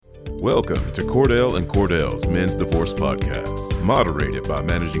Welcome to Cordell and Cordell's Men's Divorce Podcast, moderated by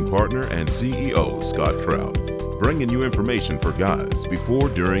Managing Partner and CEO Scott Trout, bringing you information for guys before,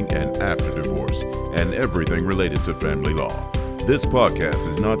 during, and after divorce, and everything related to family law. This podcast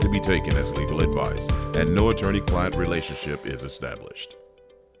is not to be taken as legal advice, and no attorney-client relationship is established.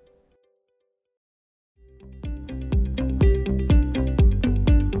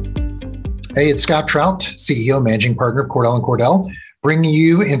 Hey, it's Scott Trout, CEO, Managing Partner of Cordell and Cordell, bringing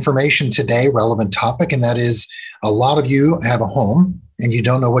you information today, relevant topic, and that is a lot of you have a home and you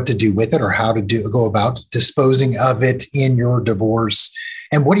don't know what to do with it or how to go about disposing of it in your divorce.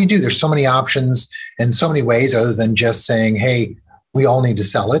 And what do you do? There's so many options and so many ways other than just saying, hey, we all need to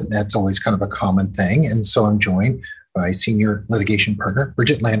sell it. That's always kind of a common thing. And so I'm joined by senior litigation partner,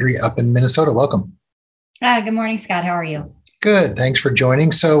 Bridget Landry up in Minnesota. Welcome. Good morning, Scott. How are you? Good. Thanks for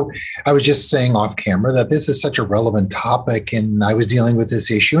joining. So I was just saying off camera that this is such a relevant topic, and I was dealing with this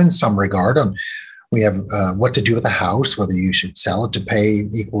issue in some regard on we have what to do with a house, whether you should sell it to pay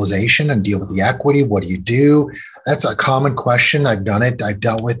equalization and deal with the equity. What do you do? That's a common question. I've done it. I've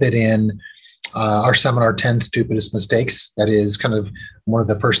dealt with it in our seminar, 10 Stupidest Mistakes. That is kind of one of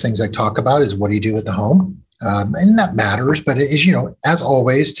the first things I talk about is what do you do with the home? And that matters, but it is, as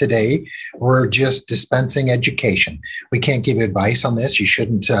always, today, we're just dispensing education. We can't give you advice on this. You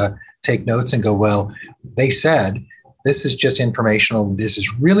shouldn't take notes and go, well, they said this is just informational. This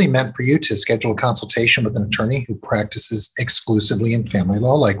is really meant for you to schedule a consultation with an attorney who practices exclusively in family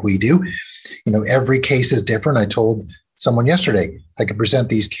law like we do. Every case is different. I told someone yesterday, I could present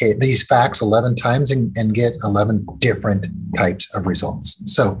these facts 11 times and get 11 different types of results.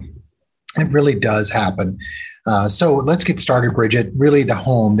 So it really does happen. So let's get started, Bridget. Really, the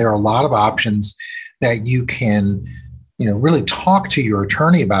home, there are a lot of options that you can, really talk to your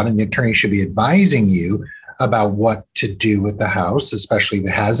attorney about, and the attorney should be advising you about what to do with the house, especially if it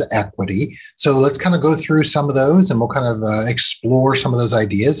has equity. So let's kind of go through some of those, and we'll kind of explore some of those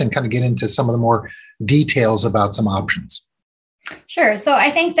ideas and kind of get into some of the more details about some options. Sure. So I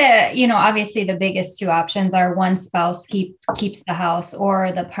think that, obviously the biggest two options are one spouse keeps the house,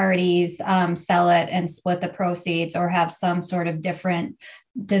 or the parties sell it and split the proceeds, or have some sort of different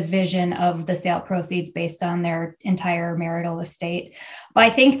division of the sale proceeds based on their entire marital estate. But I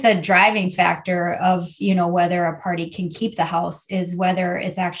think the driving factor of, whether a party can keep the house is whether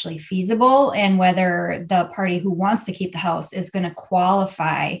it's actually feasible, and whether the party who wants to keep the house is going to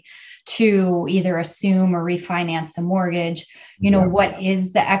qualify to either assume or refinance the mortgage. What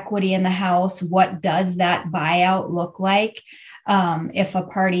is the equity in the house? What does that buyout look like? If a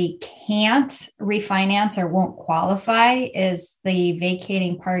party can't refinance or won't qualify, is the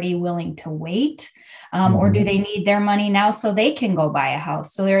vacating party willing to wait? Or do they need their money now so they can go buy a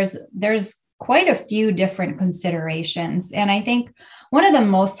house? So there's quite a few different considerations. And I think one of the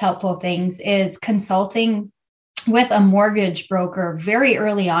most helpful things is consulting with a mortgage broker very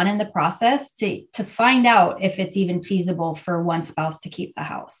early on in the process to find out if it's even feasible for one spouse to keep the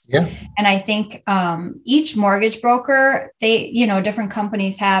house. Yeah. And I think each mortgage broker, different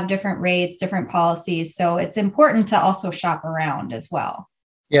companies have different rates, different policies. So it's important to also shop around as well.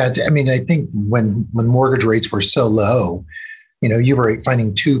 Yeah. I think when mortgage rates were so low, you were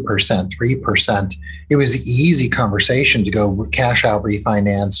finding 2%, 3%. It was an easy conversation to go cash out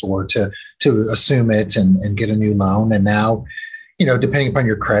refinance or to assume it and get a new loan. And now, depending upon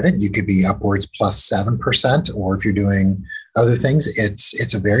your credit, you could be upwards plus 7%. Or if you're doing other things,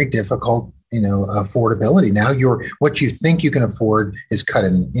 it's a very difficult, affordability. Now what you think you can afford is cut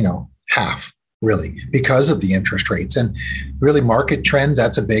in, half. Really, because of the interest rates and really market trends.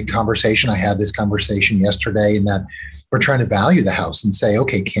 That's a big conversation. I had this conversation yesterday, in that we're trying to value the house and say,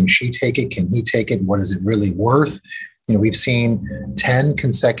 okay, can she take it? Can he take it? What is it really worth? We've seen 10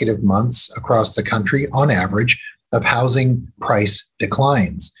 consecutive months across the country on average of housing price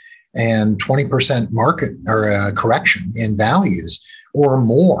declines and 20% market or correction in values or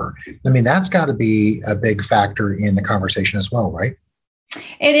more. That's got to be a big factor in the conversation as well, right?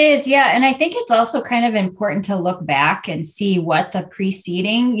 It is. Yeah. And I think it's also kind of important to look back and see what the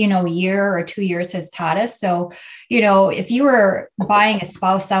preceding, year or 2 years has taught us. So, if you were buying a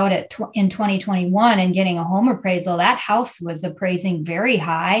spouse out in 2021 and getting a home appraisal, that house was appraising very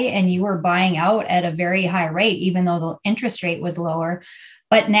high and you were buying out at a very high rate, even though the interest rate was lower.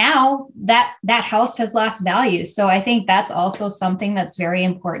 But now that house has lost value. So I think that's also something that's very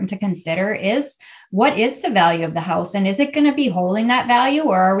important to consider is, what is the value of the house? And is it going to be holding that value,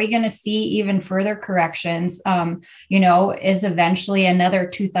 or are we going to see even further corrections? Is eventually another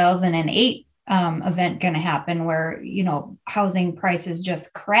 2008 event going to happen where, housing prices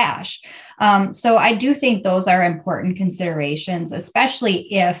just crash. So I do think those are important considerations,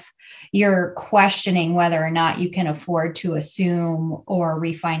 especially if you're questioning whether or not you can afford to assume or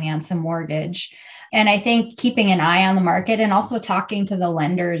refinance a mortgage. And I think keeping an eye on the market and also talking to the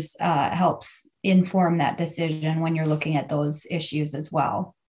lenders helps inform that decision when you're looking at those issues as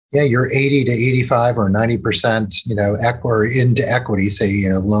well. Yeah, you're 80 to 85 or 90%, or into equity, say,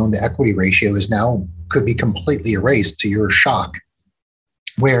 loan to equity ratio is now could be completely erased to your shock,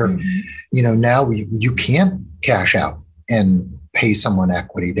 where, now you can't cash out and pay someone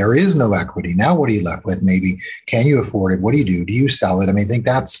equity. There is no equity. Now, what are you left with? Maybe, can you afford it? What do you do? Do you sell it? I think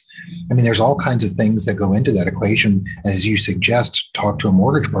there's all kinds of things that go into that equation. And as you suggest, talk to a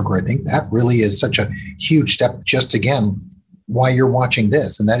mortgage broker. I think that really is such a huge step, just again, why you're watching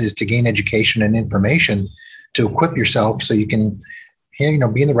this, and that is to gain education and information to equip yourself so you can,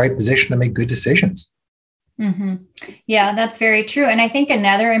 be in the right position to make good decisions. Mm-hmm. Yeah, that's very true. And I think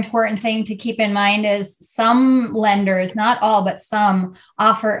another important thing to keep in mind is some lenders, not all, but some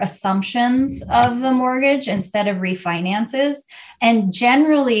offer assumptions of the mortgage instead of refinances. And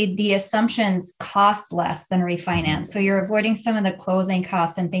generally, the assumptions cost less than refinance. So you're avoiding some of the closing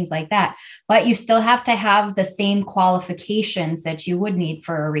costs and things like that. But you still have to have the same qualifications that you would need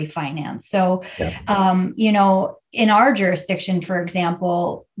for a refinance. So, in our jurisdiction, for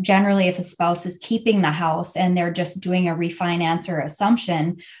example, generally, if a spouse is keeping the house and they're just doing a refinance or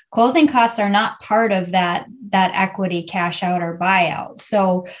assumption, closing costs are not part of that equity cash out or buyout.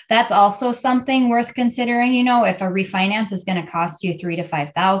 So that's also something worth considering. If a refinance is going to cost you $3,000 to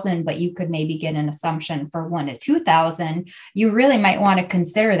 $5,000, but you could maybe get an assumption for $1,000 to $2,000, you really might want to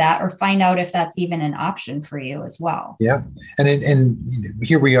consider that or find out if that's even an option for you as well. Yeah, and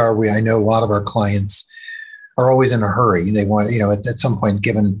here we are. I know a lot of our clients are always in a hurry. They want, at some point,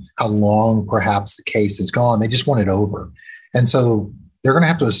 given how long perhaps the case is gone, they just want it over. And so they're going to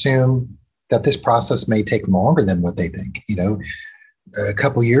have to assume that this process may take longer than what they think. A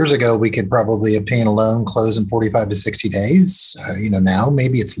couple of years ago, we could probably obtain a loan, close in 45 to 60 days. Now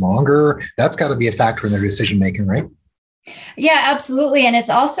maybe it's longer. That's got to be a factor in their decision making, right? Yeah, absolutely. And it's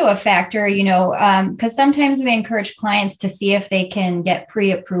also a factor, because sometimes we encourage clients to see if they can get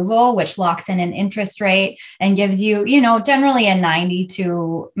pre-approval, which locks in an interest rate and gives you, generally a 90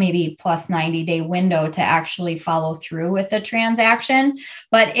 to maybe plus 90-day window to actually follow through with the transaction.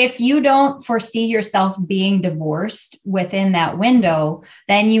 But if you don't foresee yourself being divorced within that window,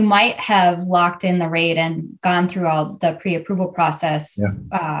 then you might have locked in the rate and gone through all the pre-approval process.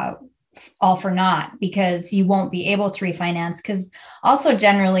 Yeah. All for naught, because you won't be able to refinance. Because also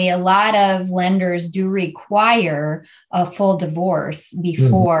generally a lot of lenders do require a full divorce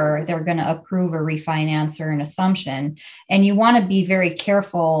before they're going to approve a refinance or an assumption. And you want to be very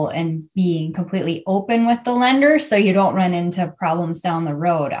careful and being completely open with the lender so you don't run into problems down the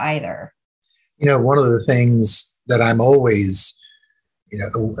road either. One of the things that I'm always,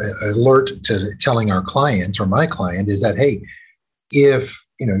 alert to telling our clients or my client is that, hey, if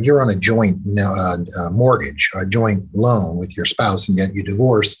you're on a joint mortgage, a joint loan with your spouse, and get you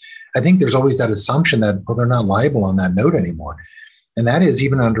divorce, I think there's always that assumption that, they're not liable on that note anymore. And that is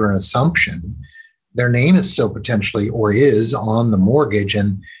even under an assumption, their name is still potentially or is on the mortgage.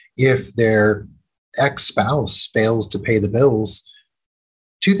 And if their ex-spouse fails to pay the bills,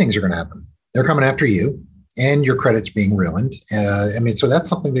 two things are going to happen. They're coming after you and your credit's being ruined. So that's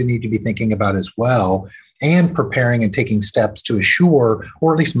something they need to be thinking about as well, and preparing and taking steps to assure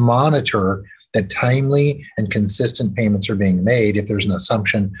or at least monitor that timely and consistent payments are being made if there's an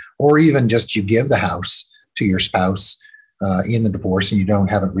assumption, or even just you give the house to your spouse in the divorce and you don't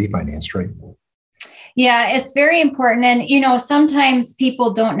have it refinanced, right? Yeah, it's very important. And, sometimes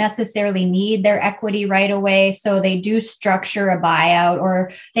people don't necessarily need their equity right away. So they do structure a buyout,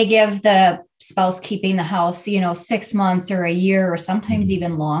 or they give the spouse keeping the house, 6 months or a year, or sometimes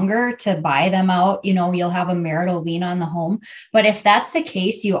even longer to buy them out. You'll have a marital lien on the home. But if that's the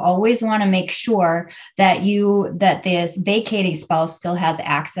case, you always want to make sure that this vacating spouse still has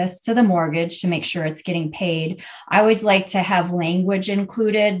access to the mortgage to make sure it's getting paid. I always like to have language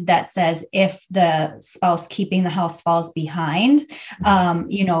included that says if the spouse keeping the house falls behind,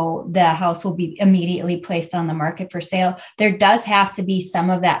 the house will be immediately placed on the market for sale. There does have to be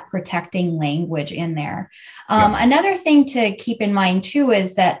some of that protecting language in there. Another thing to keep in mind too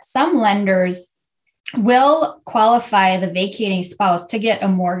is that some lenders will qualify the vacating spouse to get a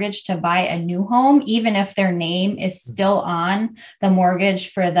mortgage to buy a new home, even if their name is still on the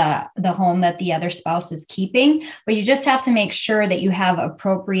mortgage for the home that the other spouse is keeping. But you just have to make sure that you have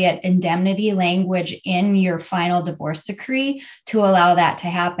appropriate indemnity language in your final divorce decree to allow that to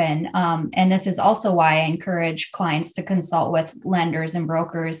happen. And this is also why I encourage clients to consult with lenders and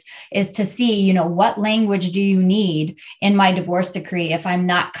brokers, is to see, what language do you need in my divorce decree if I'm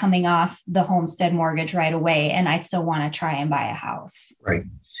not coming off the homestead mortgage right away and I still want to try and buy a house. Right.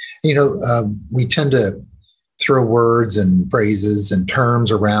 We tend to throw words and phrases and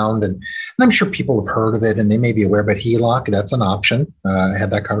terms around, and I'm sure people have heard of it and they may be aware, but HELOC, that's an option. I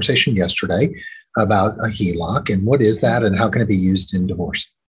had that conversation yesterday about a HELOC and what is that and how can it be used in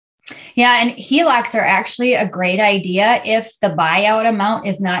divorce? Yeah, and HELOCs are actually a great idea if the buyout amount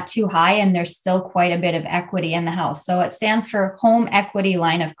is not too high and there's still quite a bit of equity in the house. So it stands for Home Equity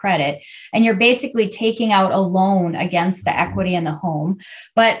Line of Credit. And you're basically taking out a loan against the equity in the home.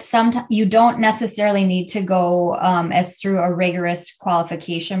 But sometimes you don't necessarily need to go as through a rigorous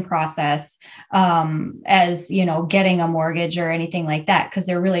qualification process as, getting a mortgage or anything like that, because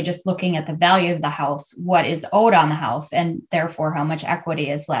they're really just looking at the value of the house, what is owed on the house, and therefore how much equity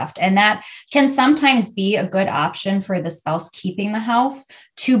is left. And that can sometimes be a good option for the spouse keeping the house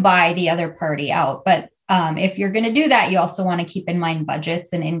to buy the other party out. But if you're going to do that, you also want to keep in mind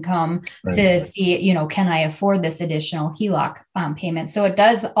budgets and income to see, can I afford this additional HELOC payment? So it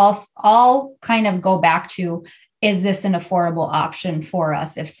does all kind of go back to, is this an affordable option for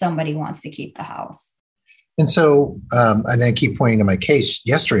us if somebody wants to keep the house? And so, and I keep pointing to my case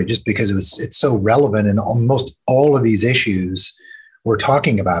yesterday, just because it's so relevant in almost all of these issues we're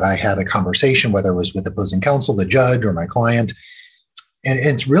talking about. I had a conversation, whether it was with opposing counsel, the judge, or my client, and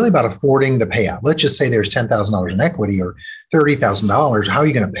it's really about affording the payout. Let's just say there's $10,000 in equity or $30,000. How are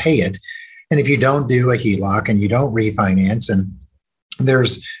you going to pay it? And if you don't do a HELOC and you don't refinance, and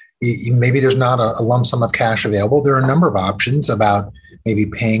maybe there's not a lump sum of cash available, there are a number of options about maybe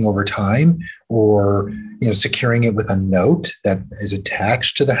paying over time, or securing it with a note that is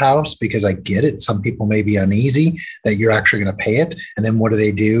attached to the house, because I get it. Some people may be uneasy that you're actually going to pay it. And then what do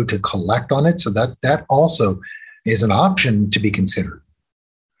they do to collect on it? So that also is an option to be considered.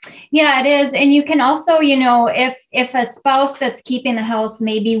 Yeah, it is. And you can also, if a spouse that's keeping the house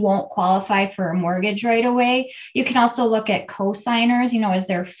maybe won't qualify for a mortgage right away, you can also look at co-signers. Is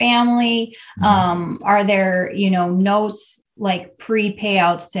there family? Are there, notes like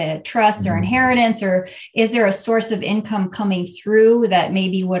pre-payouts to trust or inheritance, or is there a source of income coming through that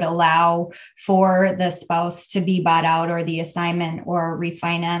maybe would allow for the spouse to be bought out or the assignment or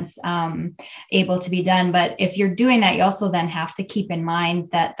refinance able to be done? But if you're doing that, you also then have to keep in mind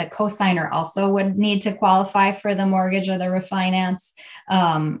that the co-signer also would need to qualify for the mortgage or the refinance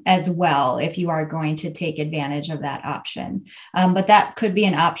as well, if you are going to take advantage of that option. But that could be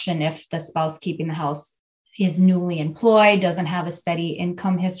an option if the spouse keeping the house is newly employed, doesn't have a steady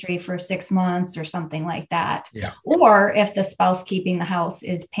income history for 6 months or something like that. Yeah. Or if the spouse keeping the house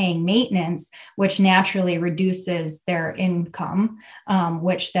is paying maintenance, which naturally reduces their income,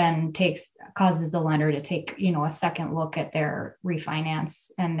 which then causes the lender to take, a second look at their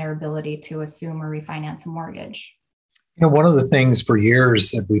refinance and their ability to assume or refinance a mortgage. One of the things for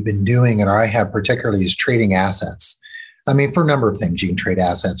years that we've been doing, and I have particularly, is trading assets. For a number of things. You can trade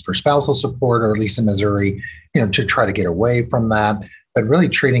assets for spousal support, or at least in Missouri, to try to get away from that. But really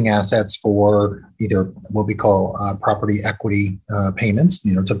trading assets for either what we call property equity payments,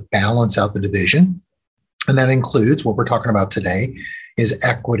 to balance out the division. And that includes what we're talking about today is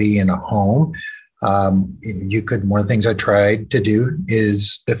equity in a home. One of the things I tried to do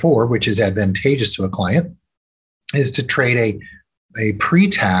which is advantageous to a client, is to trade a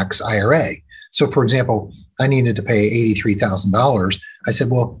pre-tax IRA. So for example, I needed to pay $83,000. I said,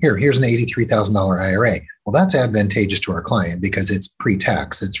 well, here's an $83,000 IRA. Well, that's advantageous to our client because it's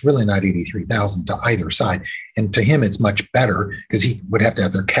pre-tax. It's really not $83,000 to either side. And to him, it's much better because he would have to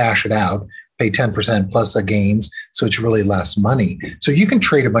either cash it out, pay 10% plus the gains. So it's really less money. So you can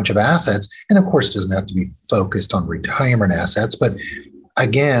trade a bunch of assets. And of course, it doesn't have to be focused on retirement assets. But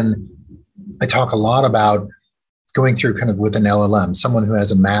again, I talk a lot about going through kind of with an LLM, someone who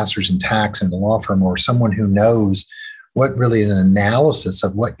has a master's in tax in a law firm, or someone who knows what really is an analysis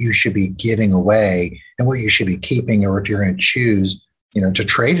of what you should be giving away and what you should be keeping, or if you're going to choose, to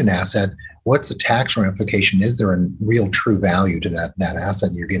trade an asset, what's the tax ramification? Is there a real true value to that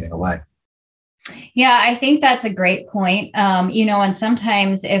asset that you're giving away? Yeah, I think that's a great point. And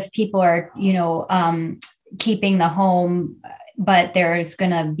sometimes if people are, keeping the home but there's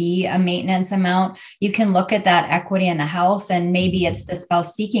going to be a maintenance amount, you can look at that equity in the house, and maybe it's the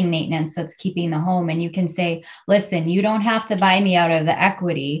spouse seeking maintenance that's keeping the home. And you can say, listen, you don't have to buy me out of the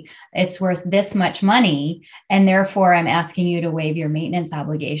equity. It's worth this much money, and therefore I'm asking you to waive your maintenance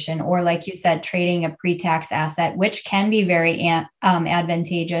obligation. Or like you said, trading a pre-tax asset, which can be very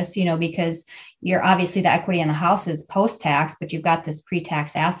advantageous, because you're obviously the equity in the house is post-tax, but you've got this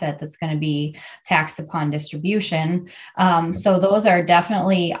pre-tax asset that's going to be taxed upon distribution. So those are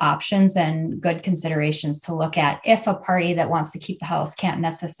definitely options and good considerations to look at if a party that wants to keep the house can't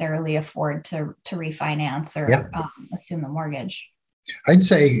necessarily afford to refinance or assume the mortgage. I'd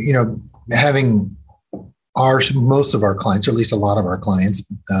say, having most of our clients, or at least a lot of our clients,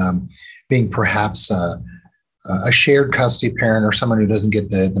 being perhaps a shared custody parent or someone who doesn't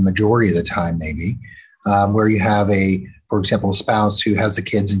get the majority of the time, maybe, where you have for example, a spouse who has the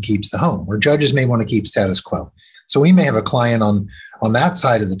kids and keeps the home, where judges may want to keep status quo. So we may have a client on that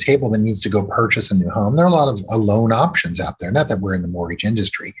side of the table that needs to go purchase a new home. There are a lot of loan options out there, not that we're in the mortgage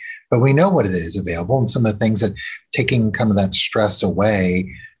industry, but we know what it is available. And some of the things that taking kind of that stress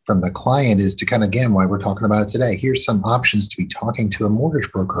away from the client is to kind of, again, why we're talking about it today. Here's some options to be talking to a mortgage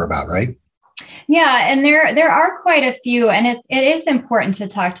broker about, right? Yeah. And there are quite a few, and it is important to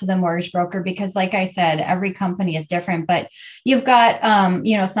talk to the mortgage broker because, like I said, every company is different, but you've got,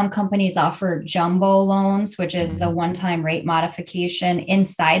 some companies offer jumbo loans, which is a one-time rate modification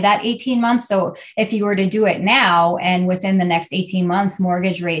inside that 18 months. So if you were to do it now and within the next 18 months,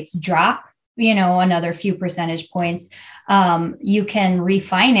 mortgage rates drop, another few percentage points, you can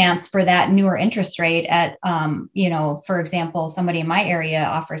refinance for that newer interest rate at, for example, somebody in my area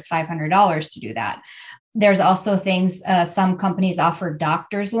offers $500 to do that. There's also things, some companies offer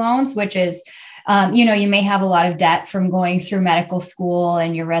doctor's loans, which is, you may have a lot of debt from going through medical school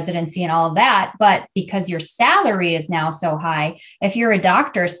and your residency and all of that. But because your salary is now so high, if you're a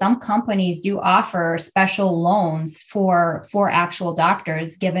doctor, some companies do offer special loans for actual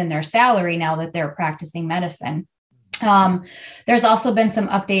doctors, given their salary now that they're practicing medicine. There's also been some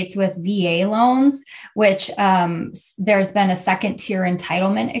updates with VA loans, which there's been a second tier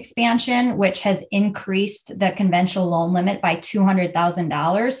entitlement expansion, which has increased the conventional loan limit by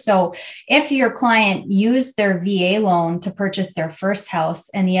 $200,000. So if your client used their VA loan to purchase their first house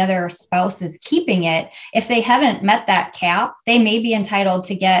and the other spouse is keeping it, if they haven't met that cap, they may be entitled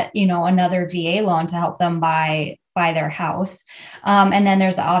to get, another VA loan to help them buy their house. And then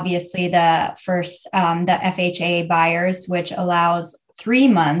there's obviously the FHA buyers, which allows 3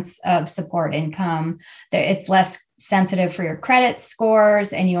 months of support income. It's less sensitive for your credit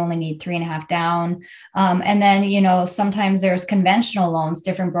scores and you only need 3.5 down. And then, sometimes there's conventional loans.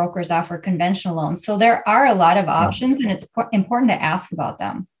 Different brokers offer conventional loans. So there are a lot of options and it's important to ask about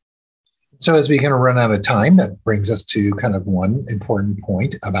them. So as we kind of run out of time, that brings us to kind of one important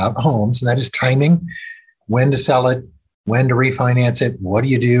point about homes, and that is timing. When to sell it, when to refinance it, what do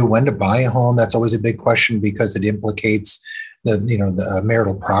you do, when to buy a home? That's always a big question because it implicates the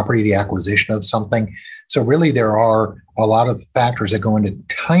marital property, the acquisition of something. So really there are a lot of factors that go into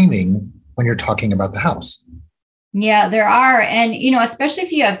timing when you're talking about the house. Yeah, there are. And, especially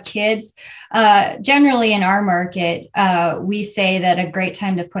if you have kids, generally in our market, we say that a great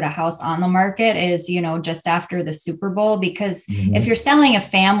time to put a house on the market is, just after the Super Bowl, because if you're selling a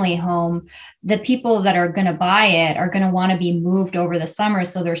family home, the people that are going to buy it are going to want to be moved over the summer.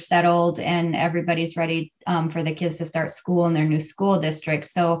 So they're settled and everybody's ready for the kids to start school in their new school district.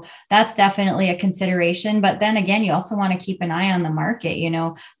 So that's definitely a consideration. But then again, you also want to keep an eye on the market.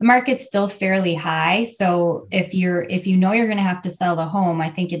 The market's still fairly high. So if you're going to have to sell the home, I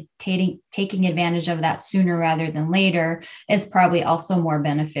think taking advantage of that sooner rather than later is probably also more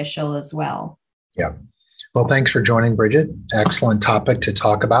beneficial as well. Yeah. Well, thanks for joining, Bridget. Excellent topic to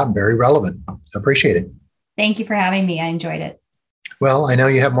talk about and very relevant. Appreciate it. Thank you for having me. I enjoyed it. Well, I know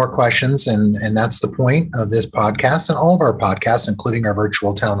you have more questions, and that's the point of this podcast and all of our podcasts, including our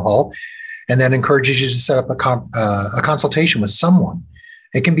virtual town hall. And that encourages you to set up a consultation with someone.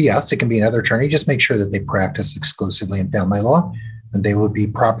 It can be us. It can be another attorney. Just make sure that they practice exclusively in family law, and they will be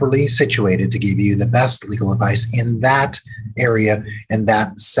properly situated to give you the best legal advice in that area, in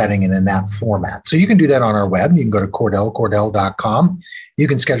that setting, and in that format. So you can do that on our web. You can go to cordell.com. You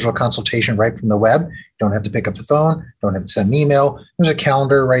can schedule a consultation right from the web. Don't have to pick up the phone. Don't have to send an email. There's a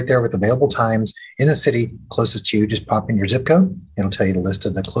calendar right there with available times in the city closest to you. Just pop in your zip code. It'll tell you the list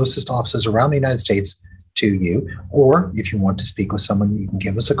of the closest offices around the United States to you. Or if you want to speak with someone, you can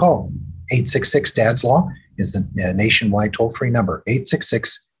give us a call. 866-DADS-LAW is the nationwide toll-free number,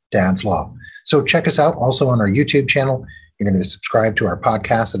 866-DADS-LAW. So check us out also on our YouTube channel. You're going to subscribe to our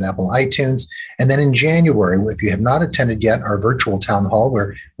podcast at Apple iTunes. And then in January, if you have not attended yet our virtual town hall,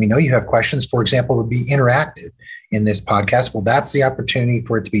 where we know you have questions, for example, would be interactive in this podcast. Well, that's the opportunity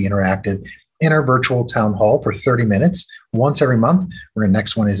for it to be interactive in our virtual town hall for 30 minutes once every month. Our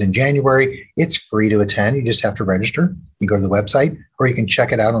next one is in January. It's free to attend. You just have to register. You go to the website, or you can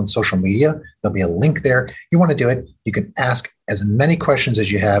check it out on social media. There'll be a link there. You want to do it, you can ask as many questions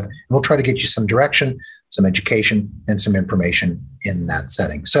as you have, and we'll try to get you some direction, some education, and some information in that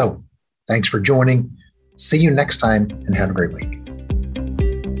setting. So thanks for joining. See you next time, and have a great week.